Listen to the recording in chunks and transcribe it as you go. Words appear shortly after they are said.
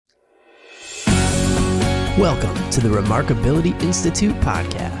Welcome to the Remarkability Institute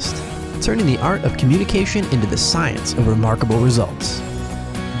podcast, turning the art of communication into the science of remarkable results.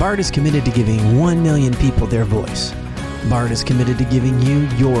 BART is committed to giving 1 million people their voice. BART is committed to giving you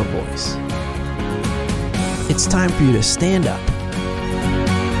your voice. It's time for you to stand up,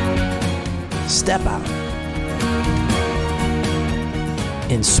 step out,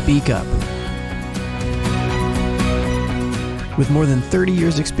 and speak up. With more than 30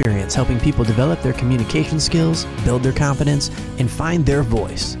 years' experience helping people develop their communication skills, build their confidence, and find their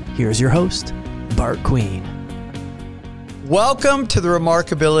voice, here's your host, Bart Queen. Welcome to the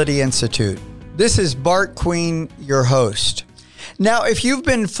Remarkability Institute. This is Bart Queen, your host. Now, if you've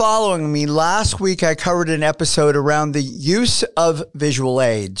been following me, last week I covered an episode around the use of visual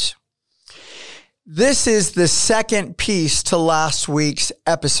aids. This is the second piece to last week's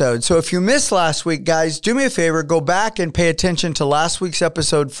episode. So if you missed last week, guys, do me a favor, go back and pay attention to last week's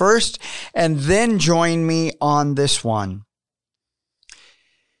episode first, and then join me on this one.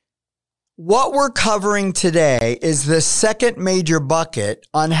 What we're covering today is the second major bucket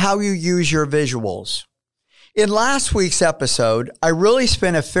on how you use your visuals. In last week's episode, I really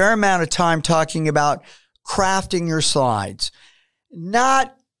spent a fair amount of time talking about crafting your slides.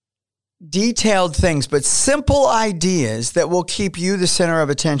 Not detailed things, but simple ideas that will keep you the center of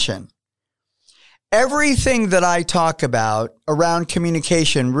attention. Everything that I talk about around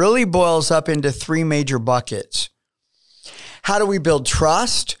communication really boils up into three major buckets. How do we build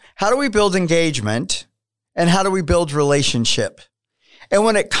trust? How do we build engagement? And how do we build relationship? And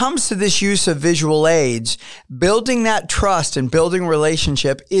when it comes to this use of visual aids, building that trust and building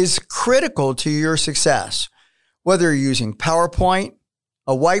relationship is critical to your success. Whether you're using PowerPoint,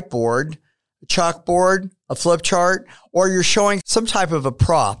 a whiteboard, a chalkboard, a flip chart, or you're showing some type of a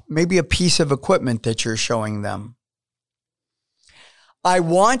prop, maybe a piece of equipment that you're showing them. I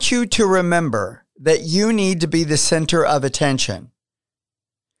want you to remember that you need to be the center of attention,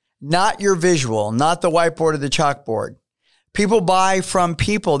 not your visual, not the whiteboard or the chalkboard. People buy from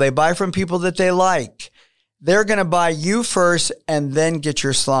people. They buy from people that they like. They're going to buy you first and then get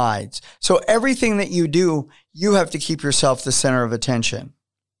your slides. So everything that you do, you have to keep yourself the center of attention.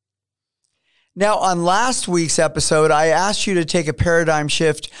 Now, on last week's episode, I asked you to take a paradigm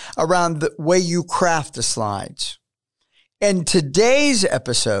shift around the way you craft the slides. In today's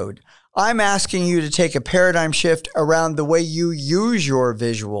episode, I'm asking you to take a paradigm shift around the way you use your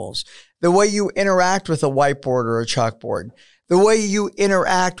visuals, the way you interact with a whiteboard or a chalkboard, the way you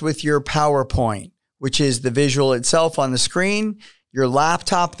interact with your PowerPoint, which is the visual itself on the screen, your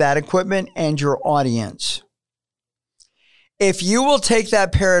laptop, that equipment, and your audience. If you will take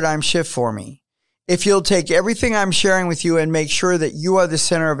that paradigm shift for me, if you'll take everything I'm sharing with you and make sure that you are the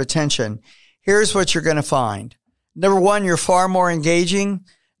center of attention, here's what you're going to find. Number one, you're far more engaging.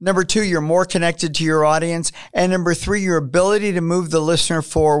 Number two, you're more connected to your audience. And number three, your ability to move the listener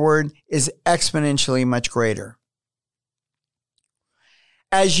forward is exponentially much greater.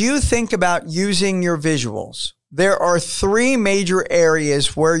 As you think about using your visuals, there are three major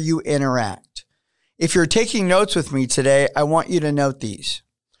areas where you interact. If you're taking notes with me today, I want you to note these.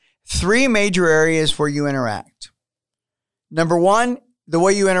 Three major areas where you interact. Number one, the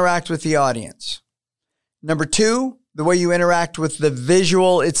way you interact with the audience. Number two, the way you interact with the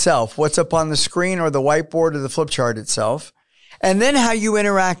visual itself, what's up on the screen or the whiteboard or the flip chart itself. And then how you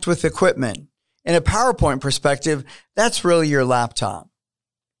interact with equipment. In a PowerPoint perspective, that's really your laptop.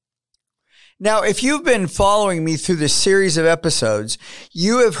 Now, if you've been following me through this series of episodes,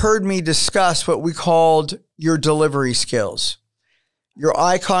 you have heard me discuss what we called your delivery skills. Your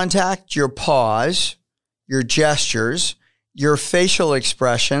eye contact, your pause, your gestures, your facial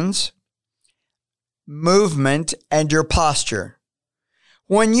expressions, movement, and your posture.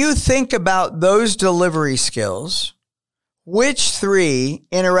 When you think about those delivery skills, which three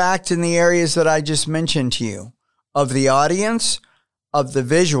interact in the areas that I just mentioned to you, of the audience, of the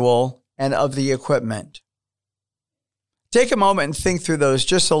visual, and of the equipment? Take a moment and think through those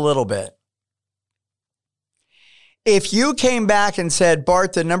just a little bit. If you came back and said,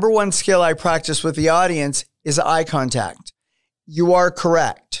 Bart, the number one skill I practice with the audience is eye contact, you are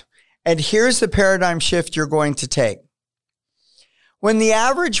correct. And here's the paradigm shift you're going to take. When the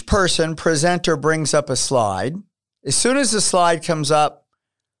average person, presenter, brings up a slide, as soon as the slide comes up,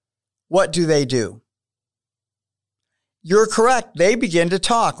 what do? You're correct. They begin to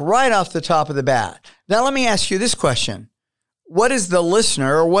talk right off the top of the bat. Now, let me ask you this question. What is the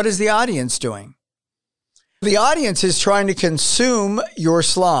listener or what is the audience doing? The audience is trying to consume your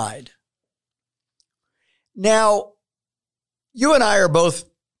slide. Now, you and I are both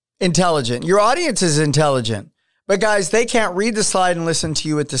intelligent. Your audience is intelligent. But guys, they can't read the slide and listen to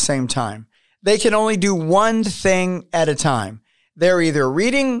you at the same time. They can only do one thing at a time. They're either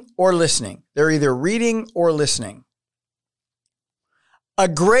reading or listening. A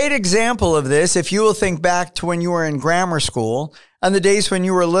great example of this, if you will think back to when you were in grammar school, on the days when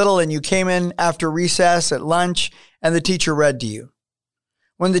you were little and you came in after recess at lunch and the teacher read to you.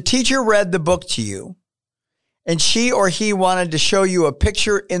 When the teacher read the book to you and she or he wanted to show you a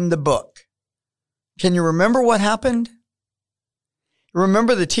picture in the book, can you remember what happened?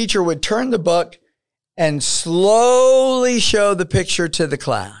 Remember, the teacher would turn the book and slowly show the picture to the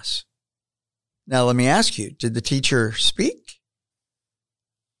class. Now, let me ask you, did the teacher speak?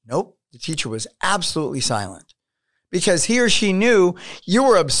 Nope. The teacher was absolutely silent because he or she knew you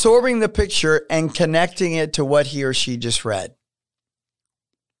were absorbing the picture and connecting it to what he or she just read.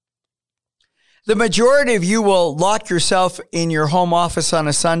 The majority of you will lock yourself in your home office on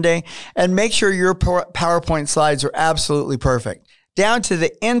a Sunday and make sure your PowerPoint slides are absolutely perfect, down to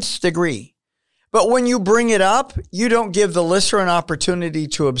the nth degree. But when you bring it up, you don't give the listener an opportunity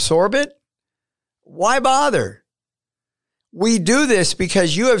to absorb it. Why bother? We do this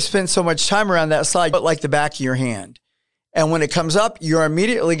because you have spent so much time around that slide, but like the back of your hand. And when it comes up, you're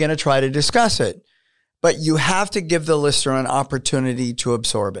immediately going to try to discuss it. But you have to give the listener an opportunity to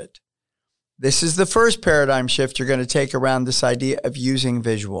absorb it. This is the first paradigm shift you're going to take around this idea of using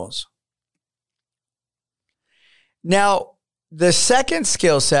visuals. Now, the second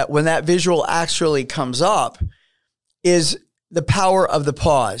skill set, when that visual actually comes up, is the power of the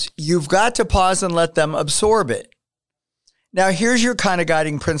pause. You've got to pause and let them absorb it. Now, here's your kind of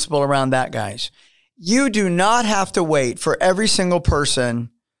guiding principle around that, guys. You do not have to wait for every single person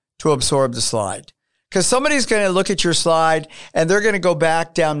to absorb the slide, because somebody's going to look at your slide and they're going to go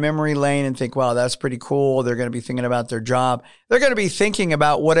back down memory lane and think, wow, that's pretty cool. They're going to be thinking about their job. They're going to be thinking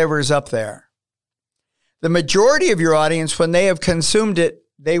about whatever's up there. The majority of your audience, when they have consumed it,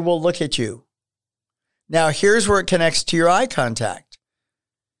 they will look at you. Now, here's where it connects to your eye contact.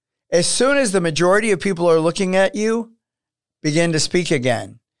 As soon as the majority of people are looking at you, begin to speak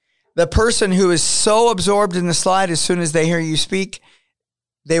again. The person who is so absorbed in the slide, as soon as they hear you speak,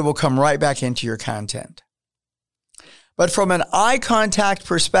 they will come right back into your content. But from an eye contact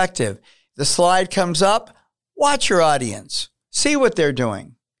perspective, the slide comes up, watch your audience, see what they're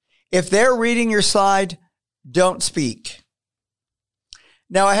doing. If they're reading your slide, don't speak.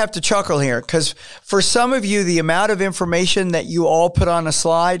 Now, I have to chuckle here because for some of you, the amount of information that you all put on a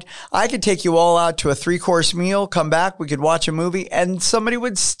slide, I could take you all out to a 3-course meal, come back, we could watch a movie, and somebody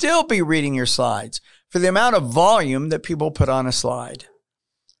would still be reading your slides for the amount of volume that people put on a slide.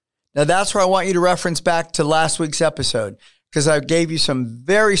 Now, that's where I want you to reference back to last week's episode because I gave you some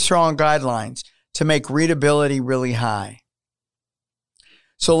very strong guidelines to make readability really high.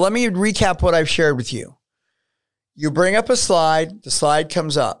 So let me recap what I've shared with you. You bring up a slide, the slide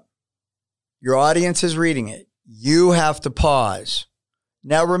comes up. Your audience is reading it. You have to pause.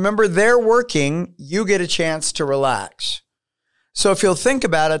 Now remember, they're working, you get a chance to relax. So if you'll think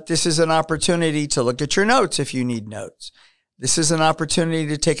about it, this is an opportunity to look at your notes if you need notes. This is an opportunity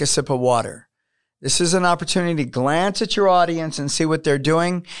to take a sip of water. This is an opportunity to glance at your audience and see what they're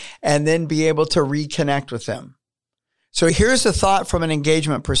doing and then be able to reconnect with them. So here's a thought from an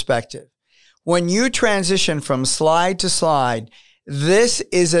engagement perspective. When you transition from slide to slide, this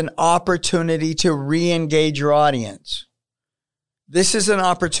is an opportunity to re-engage your audience. This is an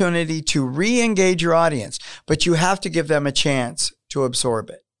opportunity to re-engage your audience, but you have to give them a chance to absorb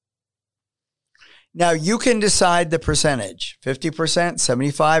it. Now, you can decide the percentage, 50%,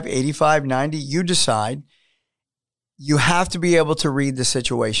 75, 85, 90, you decide. You have to be able to read the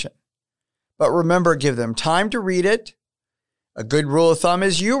situation. But remember, give them time to read it. A good rule of thumb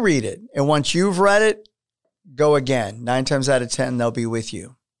is you read it. And once you've read it, go again. 9 times out of 10, they'll be with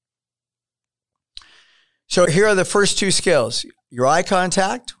you. So here are the first 2 skills. Your eye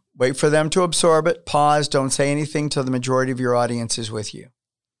contact, wait for them to absorb it. Pause, don't say anything till the majority of your audience is with you.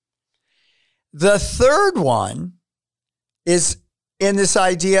 The third one is in this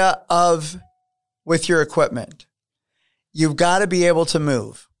idea of with your equipment. You've got to be able to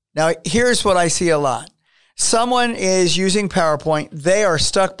move. Now, here's what I see a lot. Someone is using PowerPoint. They are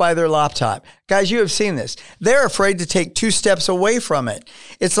stuck by their laptop. Guys, you have seen this. They're afraid to take 2 steps away from it.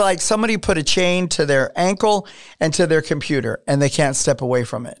 It's like somebody put a chain to their ankle and to their computer, and they can't step away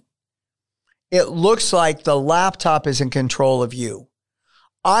from it. It looks like the laptop is in control of you.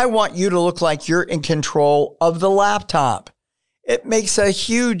 I want you to look like you're in control of the laptop. It makes a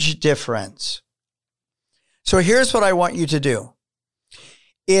huge difference. So here's what I want you to do.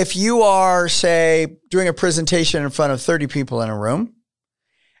 If you are, say, doing a presentation in front of 30 people in a room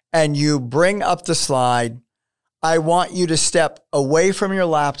and you bring up the slide, I want you to step away from your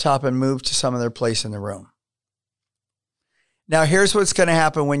laptop and move to some other place in the room. Now, here's what's going to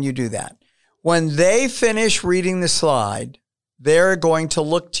happen when you do that. When they finish reading the slide, they're going to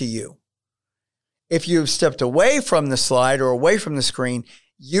look to you. If you've stepped away from the slide or away from the screen,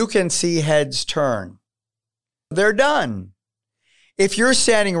 you can see heads turn. They're done. If you're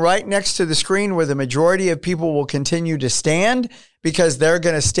standing right next to the screen where the majority of people will continue to stand because they're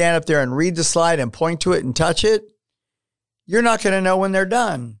going to stand up there and read the slide and point to it and touch it, you're not going to know when they're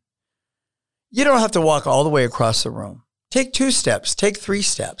done. You don't have to walk all the way across the room. Take 2 steps, take 3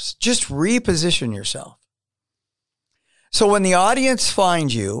 steps. Just reposition yourself. So when the audience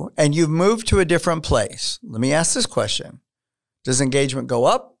finds you and you've moved to a different place, let me ask this question. Does engagement go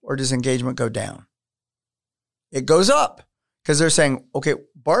up or does engagement go down? It goes up because they're saying, okay,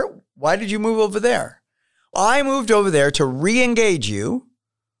 Bart, why did you move over there? I moved over there to re-engage you.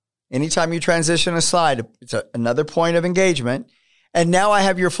 Anytime you transition a slide, it's another point of engagement. And now I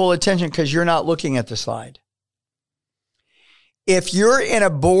have your full attention because you're not looking at the slide. If you're in a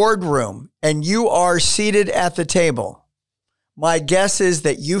boardroom and you are seated at the table, my guess is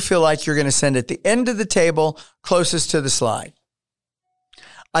that you feel like you're going to stand at the end of the table closest to the slide.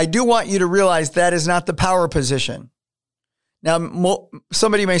 I do want you to realize that is not the power position. Now,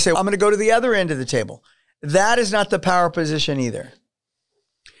 somebody may say, I'm going to go to the other end of the table. That is not the power position either.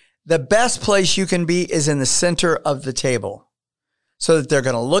 The best place you can be is in the center of the table so that they're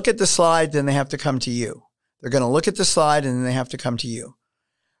going to look at the slide, then they have to come to you. They're going to look at the slide and then they have to come to you.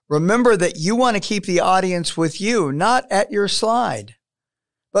 Remember that you want to keep the audience with you, not at your slide.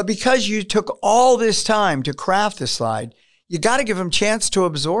 But because you took all this time to craft the slide, you got to give them a chance to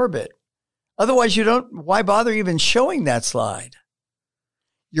absorb it. Otherwise, why bother even showing that slide?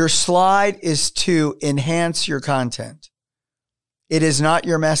 Your slide is to enhance your content. It is not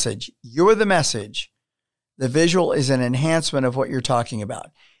your message. You're the message. The visual is an enhancement of what you're talking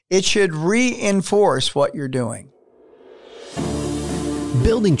about. It should reinforce what you're doing.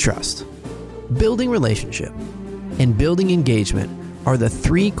 Building trust, building relationship, and building engagement are the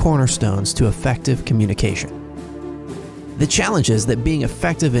 3 cornerstones to effective communication. The challenge is that being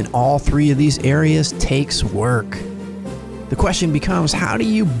effective in all 3 of these areas takes work. The question becomes, how do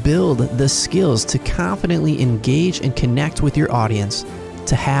you build the skills to confidently engage and connect with your audience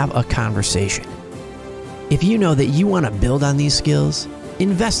to have a conversation? If you know that you want to build on these skills,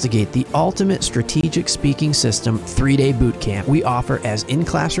 investigate the Ultimate Strategic Speaking System 3-day bootcamp we offer as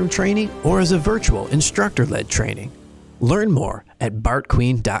in-classroom training or as a virtual instructor-led training. Learn more at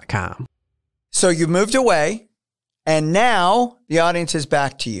bartqueen.com. So you've moved away, and now the audience is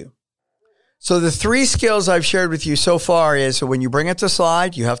back to you. So the 3 skills I've shared with you so far is, so when you bring up the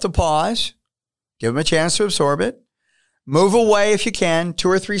slide, you have to pause, give them a chance to absorb it, move away if you can, 2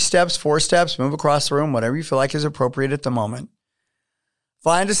 or 3 steps, 4 steps, move across the room, whatever you feel like is appropriate at the moment.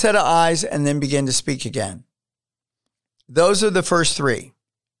 Find a set of eyes and then begin to speak again. Those are the first 3.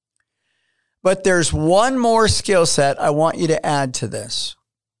 But there's one more skill set I want you to add to this.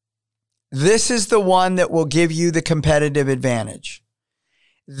 This is the one that will give you the competitive advantage.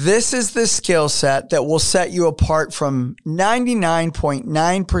 This is the skill set that will set you apart from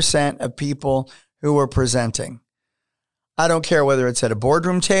 99.9% of people who are presenting. I don't care whether it's at a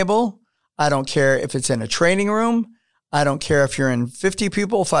boardroom table. I don't care if it's in a training room. I don't care if you're in 50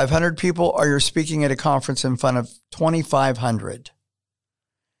 people, 500 people, or you're speaking at a conference in front of 2,500.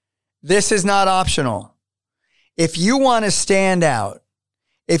 This is not optional. If you want to stand out,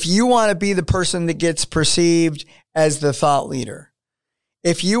 if you want to be the person that gets perceived as the thought leader,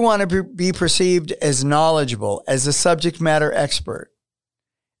 if you want to be perceived as knowledgeable, as a subject matter expert,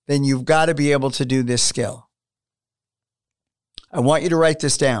 then you've got to be able to do this skill. I want you to write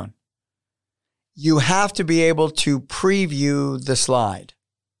this down. You have to be able to preview the slide.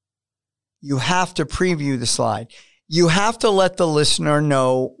 You have to preview the slide. You have to let the listener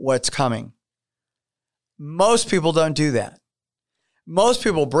know what's coming. Most people don't do that. Most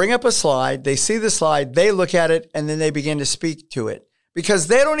people bring up a slide, they see the slide, they look at it, and then they begin to speak to it because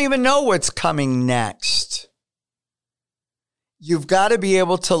they don't even know what's coming next. You've got to be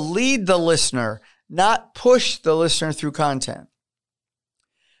able to lead the listener, not push the listener through content.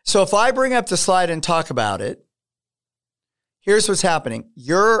 So if I bring up the slide and talk about it, here's what's happening.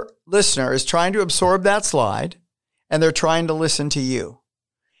 Your listener is trying to absorb that slide, and they're trying to listen to you.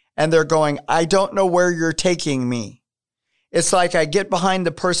 And they're going, I don't know where you're taking me. It's like I get behind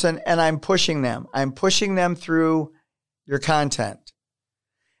the person and I'm pushing them. I'm pushing them through your content.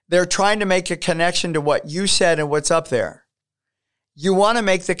 They're trying to make a connection to what you said and what's up there. You want to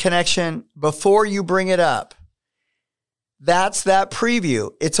make the connection before you bring it up. That's that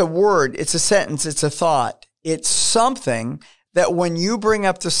preview. It's a word, it's a sentence, it's a thought. It's something that when you bring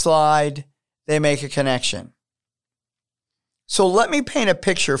up the slide, they make a connection. So let me paint a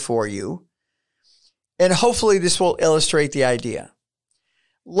picture for you, and hopefully this will illustrate the idea.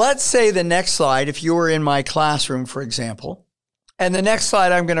 Let's say the next slide, if you were in my classroom, for example, and the next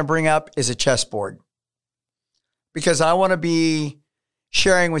slide I'm going to bring up is a chessboard, because I want to be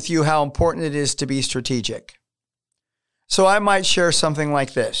sharing with you how important it is to be strategic. So I might share something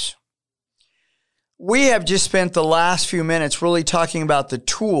like this. We have just spent the last few minutes really talking about the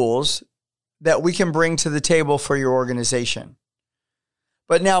tools that we can bring to the table for your organization.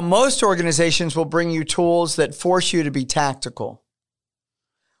 But now most organizations will bring you tools that force you to be tactical.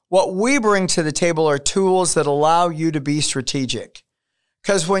 What we bring to the table are tools that allow you to be strategic.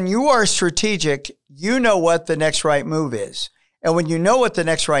 Because when you are strategic, you know what the next right move is. And when you know what the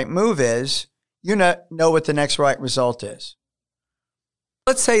next right move is, you know what the next right result is.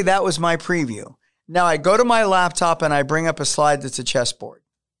 Let's say that was my preview. Now I go to my laptop and I bring up a slide that's a chessboard.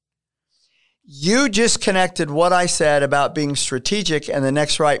 You just connected what I said about being strategic and the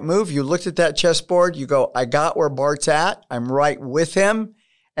next right move. You looked at that chessboard. You go, I got where Bart's at. I'm right with him.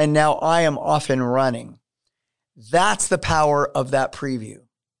 And now I am off and running. That's the power of that preview.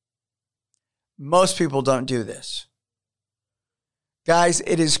 Most people don't do this. Guys,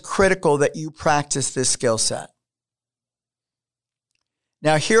 it is critical that you practice this skill set.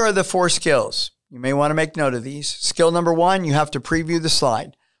 Now, here are the 4 skills. You may want to make note of these. Skill number 1, you have to preview the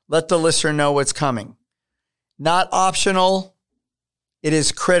slide. Let the listener know what's coming. Not optional. It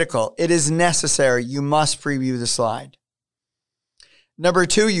is critical. It is necessary. You must preview the slide. Number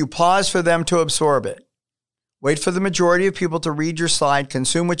 2, you pause for them to absorb it. Wait for the majority of people to read your slide,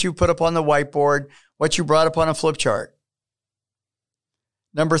 consume what you put up on the whiteboard, what you brought up on a flip chart.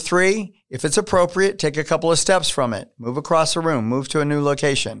 Number 3, if it's appropriate, take a couple of steps from it. Move across the room, move to a new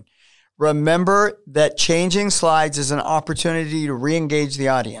location. Remember that changing slides is an opportunity to re-engage the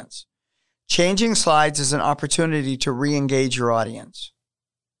audience. Changing slides is an opportunity to re-engage your audience.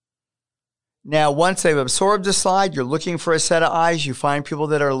 Now, once they've absorbed the slide, you're looking for a set of eyes. You find people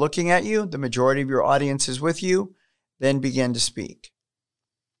that are looking at you. The majority of your audience is with you. Then begin to speak.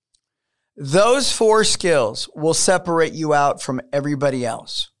 Those 4 skills will separate you out from everybody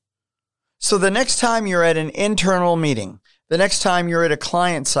else. So the next time you're at an internal meeting, the next time you're at a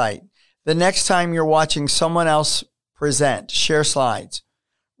client site, the next time you're watching someone else present, share slides,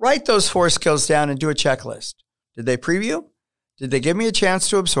 write those 4 skills down and do a checklist. Did they preview? Did they give me a chance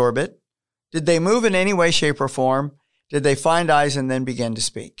to absorb it? Did they move in any way, shape, or form? Did they find eyes and then begin to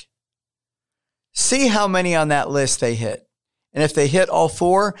speak? See how many on that list they hit. And if they hit all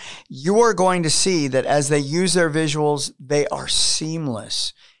 4, you are going to see that as they use their visuals, they are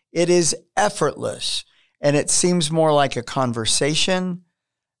seamless. It is effortless. And it seems more like a conversation,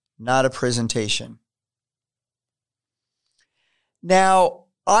 not a presentation. Now,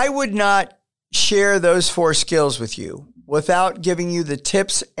 I would not share those 4 skills with you without giving you the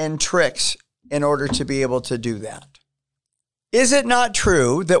tips and tricks in order to be able to do that. Is it not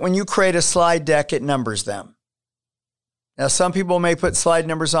true that when you create a slide deck, it numbers them? Now, some people may put slide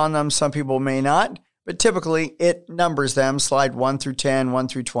numbers on them, some people may not, but typically it numbers them, slide 1 through 10, 1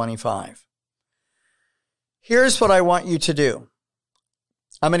 through 25. Here's what I want you to do.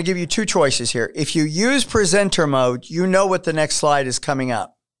 I'm going to give you 2 choices here. If you use presenter mode, you know what the next slide is coming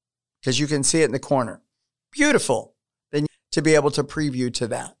up because you can see it in the corner. Beautiful. Then to be able to preview to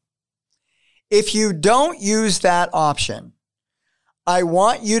that. If you don't use that option, I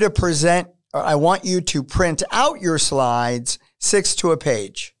want you to print out your slides 6 to a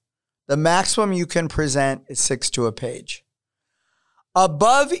page. The maximum you can present is 6 to a page.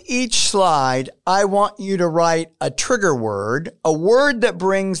 Above each slide, I want you to write a trigger word, a word that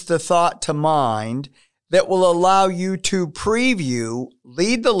brings the thought to mind that will allow you to preview,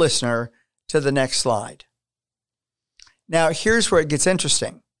 lead the listener to the next slide. Now, here's where it gets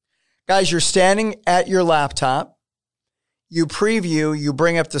interesting. Guys, you're standing at your laptop. You preview, you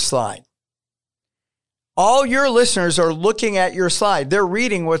bring up the slide. All your listeners are looking at your slide. They're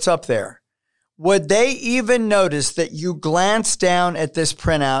reading what's up there. Would they even notice that you glanced down at this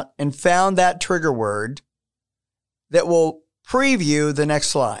printout and found that trigger word that will preview the next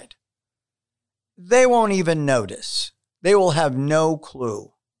slide? They won't even notice. They will have no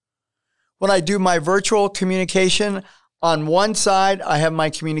clue. When I do my virtual communication, on one side, I have my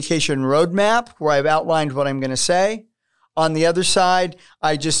communication roadmap where I've outlined what I'm going to say. On the other side,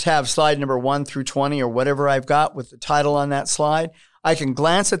 I just have slide number 1 through 20 or whatever I've got with the title on that slide. I can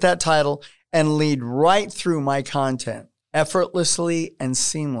glance at that title and lead right through my content effortlessly and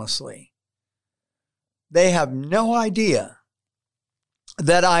seamlessly. They have no idea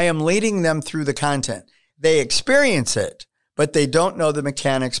that I am leading them through the content. They experience it, but they don't know the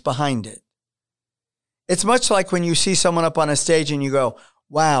mechanics behind it. It's much like when you see someone up on a stage and you go,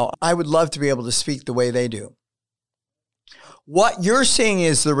 wow, I would love to be able to speak the way they do. What you're seeing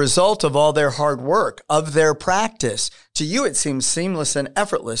is the result of all their hard work, of their practice. To you, it seems seamless and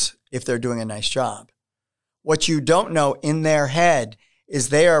effortless if they're doing a nice job. What you don't know in their head is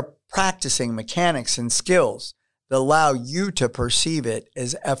they are practicing mechanics and skills that allow you to perceive it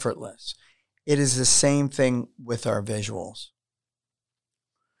as effortless. It is the same thing with our visuals.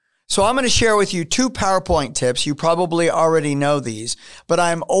 So I'm going to share with you 2 PowerPoint tips. You probably already know these, but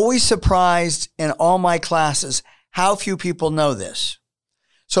I'm always surprised in all my classes how few people know this.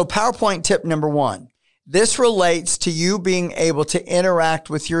 So PowerPoint tip number 1. This relates to you being able to interact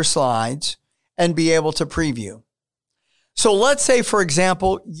with your slides and be able to preview. So let's say, for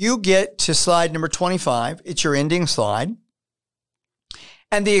example, you get to slide number 25. It's your ending slide.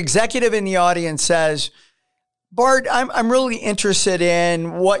 And the executive in the audience says, Bart, I'm really interested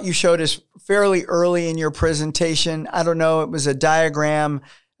in what you showed us fairly early in your presentation. I don't know, it was a diagram.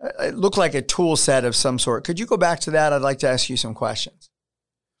 It looked like a tool set of some sort. Could you go back to that? I'd like to ask you some questions.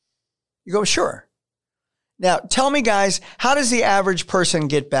 You go, sure. Now, tell me, guys, how does the average person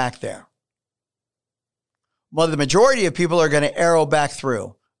get back there? Well, the majority of people are going to arrow back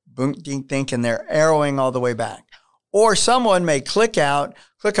through. Boom, ding, think, and they're arrowing all the way back. Or someone may click out,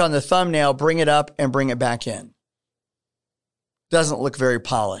 click on the thumbnail, bring it up, and bring it back in. Doesn't look very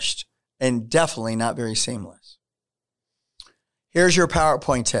polished and definitely not very seamless. Here's your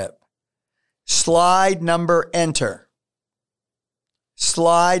PowerPoint tip. Slide number, enter.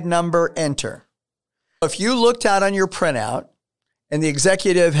 Slide number, enter. If you looked out on your printout and the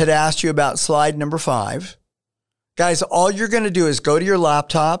executive had asked you about slide number 5, guys, all you're going to do is go to your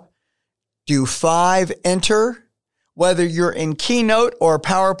laptop, do 5, enter, whether you're in Keynote or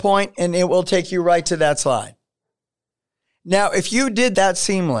PowerPoint, and it will take you right to that slide. Now, if you did that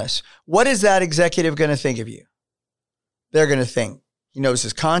seamless, what is that executive going to think of you? They're going to think he knows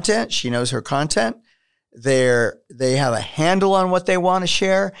his content, she knows her content, they have a handle on what they want to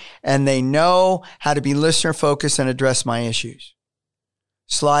share, and they know how to be listener focused and address my issues.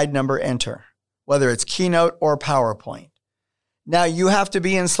 Slide number, enter, whether it's Keynote or PowerPoint. Now, you have to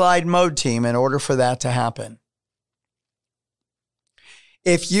be in slide mode, team, in order for that to happen.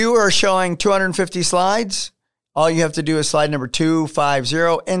 If you are showing 250 slides, all you have to do is slide number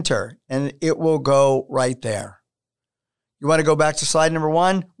 250, enter, and it will go right there. You want to go back to slide number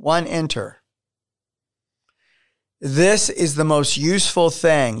 1, enter. This is the most useful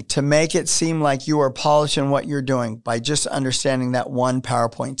thing to make it seem like you are polished in what you're doing by just understanding that one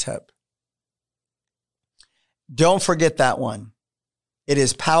PowerPoint tip. Don't forget that one. It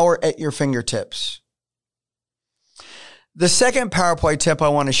is power at your fingertips. The second PowerPoint tip I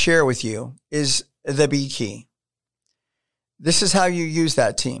want to share with you is the B key. This is how you use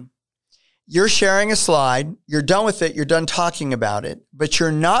that, team. You're sharing a slide, you're done with it, you're done talking about it, but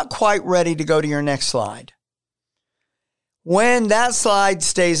you're not quite ready to go to your next slide. When that slide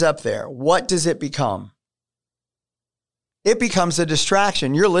stays up there, what does it become? It becomes a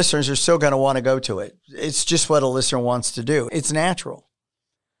distraction. Your listeners are still going to want to go to it. It's just what a listener wants to do. It's natural.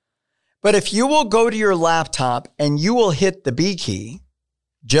 But if you will go to your laptop and you will hit the B key,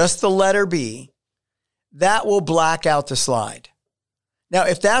 just the letter B, that will black out the slide. Now,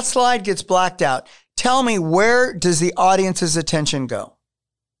 if that slide gets blacked out, tell me, where does the audience's attention go?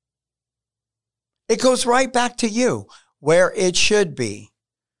 It goes right back to you, where it should be.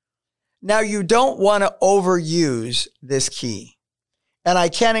 Now, you don't want to overuse this key. And I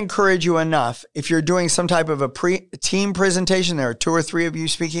can't encourage you enough, if you're doing some type of a team presentation, there are 2 or 3 of you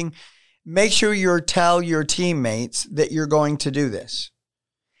speaking, make sure you tell your teammates that you're going to do this.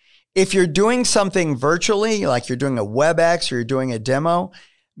 If you're doing something virtually, like you're doing a WebEx or you're doing a demo,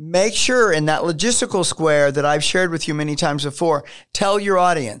 make sure in that logistical square that I've shared with you many times before, tell your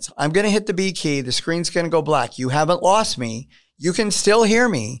audience, I'm going to hit the B key, the screen's going to go black. You haven't lost me. You can still hear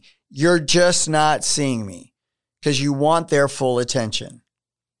me. You're just not seeing me because you want their full attention.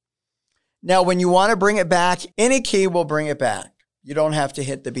 Now, when you want to bring it back, any key will bring it back. You don't have to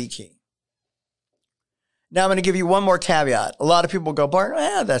hit the B key. Now, I'm going to give you one more caveat. A lot of people go, Bart,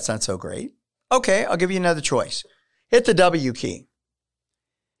 that's not so great. Okay, I'll give you another choice. Hit the W key.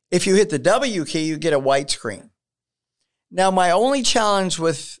 If you hit the W key, you get a white screen. Now, my only challenge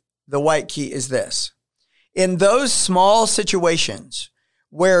with the white key is this. In those small situations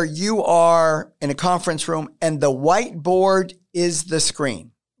where you are in a conference room and the whiteboard is the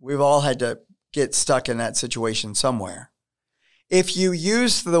screen, we've all had to get stuck in that situation somewhere. If you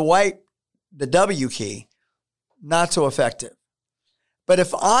use the W key, not so effective. But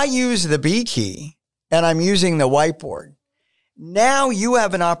if I use the B key and I'm using the whiteboard. Now you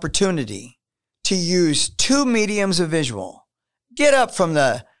have an opportunity to use two mediums of visual. Get up from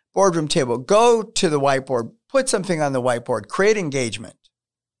the boardroom table, go to the whiteboard, put something on the whiteboard, create engagement.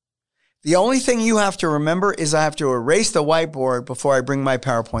 The only thing you have to remember is I have to erase the whiteboard before I bring my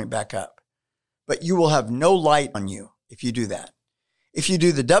PowerPoint back up. But you will have no light on you if you do that. If you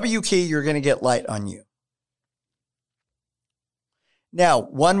do the W key, you're going to get light on you. Now,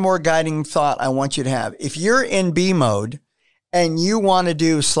 one more guiding thought I want you to have. If you're in B mode and you want to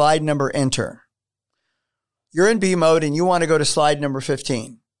do slide number enter, you're in B mode and you want to go to slide number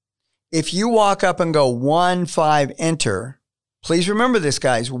 15. If you walk up and go 1, 5, enter, please remember this,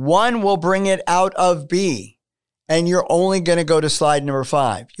 guys. 1 will bring it out of B, and you're only going to go to slide number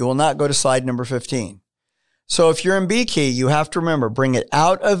 5. You will not go to slide number 15. So if you're in B key, you have to remember, bring it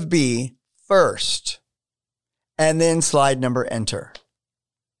out of B first, and then slide number enter.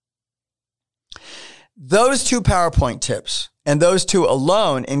 Those two PowerPoint tips, and those two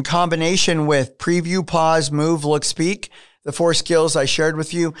alone, in combination with preview, pause, move, look, speak, the 4 skills I shared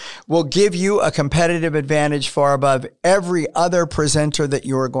with you, will give you a competitive advantage far above every other presenter that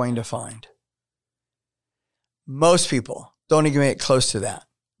you are going to find. Most people don't even get close to that.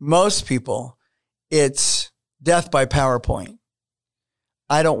 Most people, it's death by PowerPoint.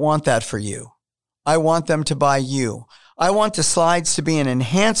 I don't want that for you. I want them to buy you. I want the slides to be an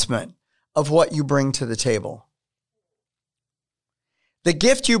enhancement of what you bring to the table. The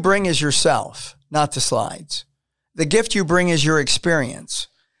gift you bring is yourself, not the slides. The gift you bring is your experience.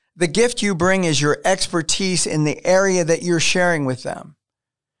 The gift you bring is your expertise in the area that you're sharing with them.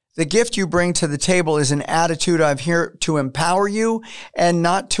 The gift you bring to the table is an attitude I'm here to empower you and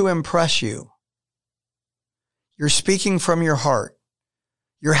not to impress you. You're speaking from your heart.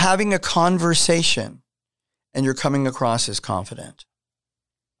 You're having a conversation, and you're coming across as confident.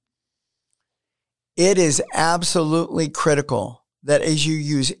 It is absolutely critical that as you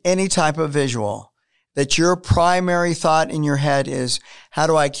use any type of visual, that your primary thought in your head is, how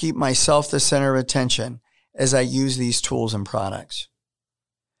do I keep myself the center of attention as I use these tools and products?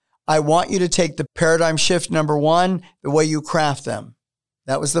 I want you to take the paradigm shift number 1, the way you craft them.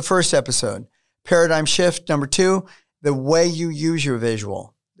 That was the first episode. Paradigm shift number 2, the way you use your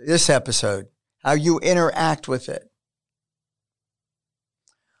visual. This episode, how you interact with it.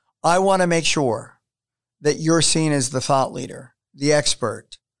 I want to make sure that you're seen as the thought leader, the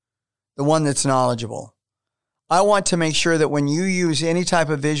expert, the one that's knowledgeable. I want to make sure that when you use any type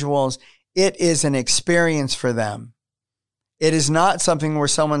of visuals, it is an experience for them. It is not something where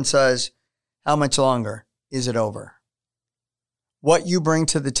someone says, how much longer? Is it over? What you bring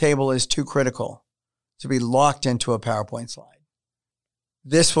to the table is too critical to be locked into a PowerPoint slide.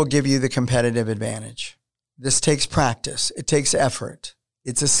 This will give you the competitive advantage. This takes practice. It takes effort.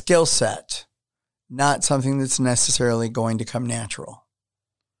 It's a skill set, not something that's necessarily going to come natural.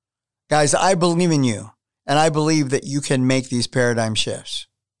 Guys, I believe in you, and I believe that you can make these paradigm shifts.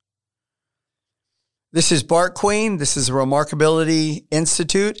 This is Bart Queen. This is the Remarkability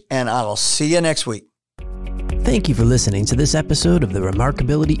Institute, and I'll see you next week. Thank you for listening to this episode of the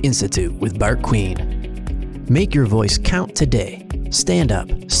Remarkability Institute with Bart Queen. Make your voice count today. Stand up,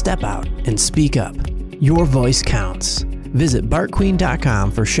 step out, and speak up. Your voice counts. Visit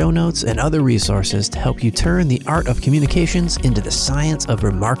bartqueen.com for show notes and other resources to help you turn the art of communications into the science of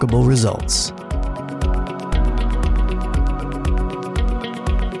remarkable results.